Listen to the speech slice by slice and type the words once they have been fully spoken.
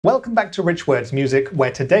Welcome back to Rich Words Music, where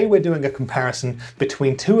today we're doing a comparison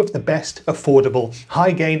between two of the best affordable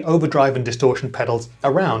high-gain overdrive and distortion pedals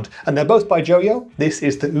around. And they're both by Joyo. This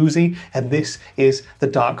is the Uzi and this is the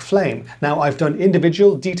Dark Flame. Now, I've done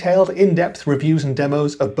individual, detailed, in-depth reviews and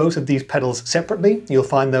demos of both of these pedals separately. You'll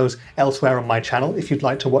find those elsewhere on my channel if you'd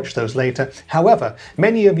like to watch those later. However,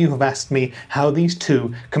 many of you have asked me how these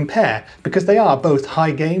two compare, because they are both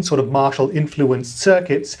high-gain, sort of Marshall-influenced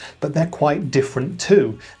circuits, but they're quite different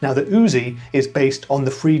too. Now, the Uzi is based on the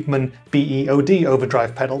Friedman BE-OD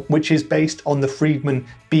overdrive pedal, which is based on the Friedman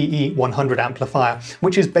BE-100 amplifier,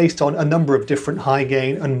 which is based on a number of different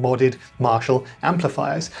high-gain and modded Marshall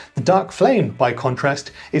amplifiers. The Dark Flame, by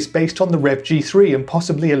contrast, is based on the Revv G3 and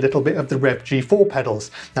possibly a little bit of the Revv G4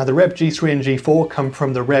 pedals. Now, the Revv G3 and G4 come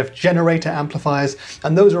from the Revv generator amplifiers,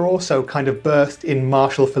 and those are also kind of birthed in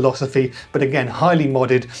Marshall philosophy, but again, highly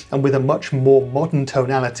modded and with a much more modern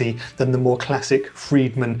tonality than the more classic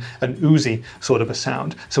Friedman and Uzi sort of a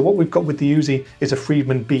sound. So what we've got with the Uzi is a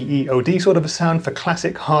Friedman BE-OD sort of a sound for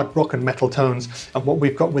classic hard rock and metal tones, and what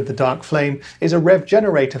we've got with the Dark Flame is a Revv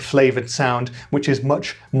generator flavoured sound, which is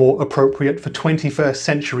much more appropriate for 21st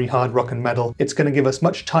century hard rock and metal. It's going to give us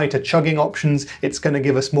much tighter chugging options, it's going to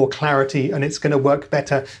give us more clarity, and it's going to work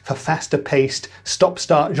better for faster paced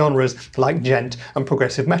stop-start genres like djent and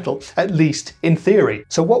progressive metal, at least in theory.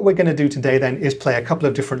 So what we're going to do today then is play a couple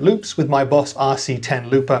of different loops with my Boss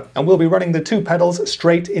RC10 looper, and we'll be running the two pedals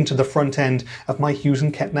straight into the front end of my Hughes &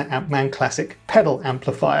 Kettner Ampman Classic pedal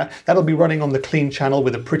amplifier. That'll be running on the clean channel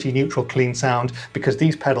with a pretty neutral clean sound, because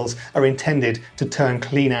these pedals are intended to turn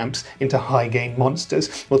clean amps into high gain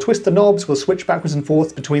monsters. We'll twist the knobs, we'll switch backwards and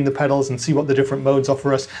forth between the pedals and see what the different modes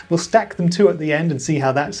offer us. We'll stack them too at the end and see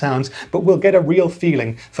how that sounds, but we'll get a real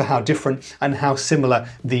feeling for how different and how similar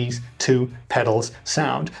these two pedals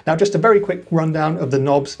sound. Now, just a very quick rundown of the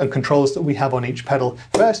knobs and controls that we have on each pedal.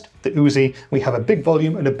 First, the Uzi, we have a big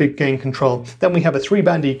volume and a big gain control. Then we have a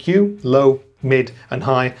 3-band EQ, low, mid and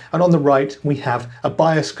high, and on the right we have a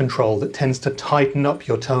bias control that tends to tighten up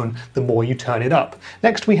your tone the more you turn it up.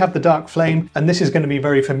 Next we have the Dark Flame, and this is going to be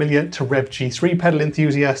very familiar to Revv G3 pedal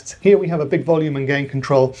enthusiasts. Here we have a big volume and gain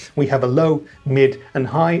control, we have a low, mid and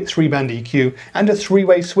high 3-band EQ, and a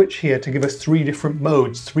 3-way switch here to give us 3 different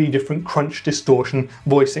modes, 3 different crunch distortion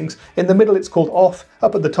voicings. In the middle it's called off,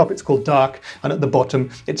 up at the top it's called dark, and at the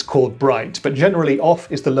bottom it's called bright. But generally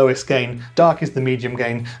off is the lowest gain, dark is the medium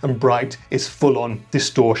gain, and bright is full-on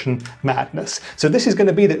distortion madness. So this is going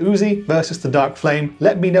to be the Uzi versus the Dark Flame.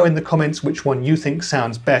 Let me know in the comments which one you think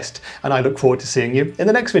sounds best, and I look forward to seeing you in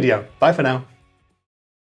the next video. Bye for now.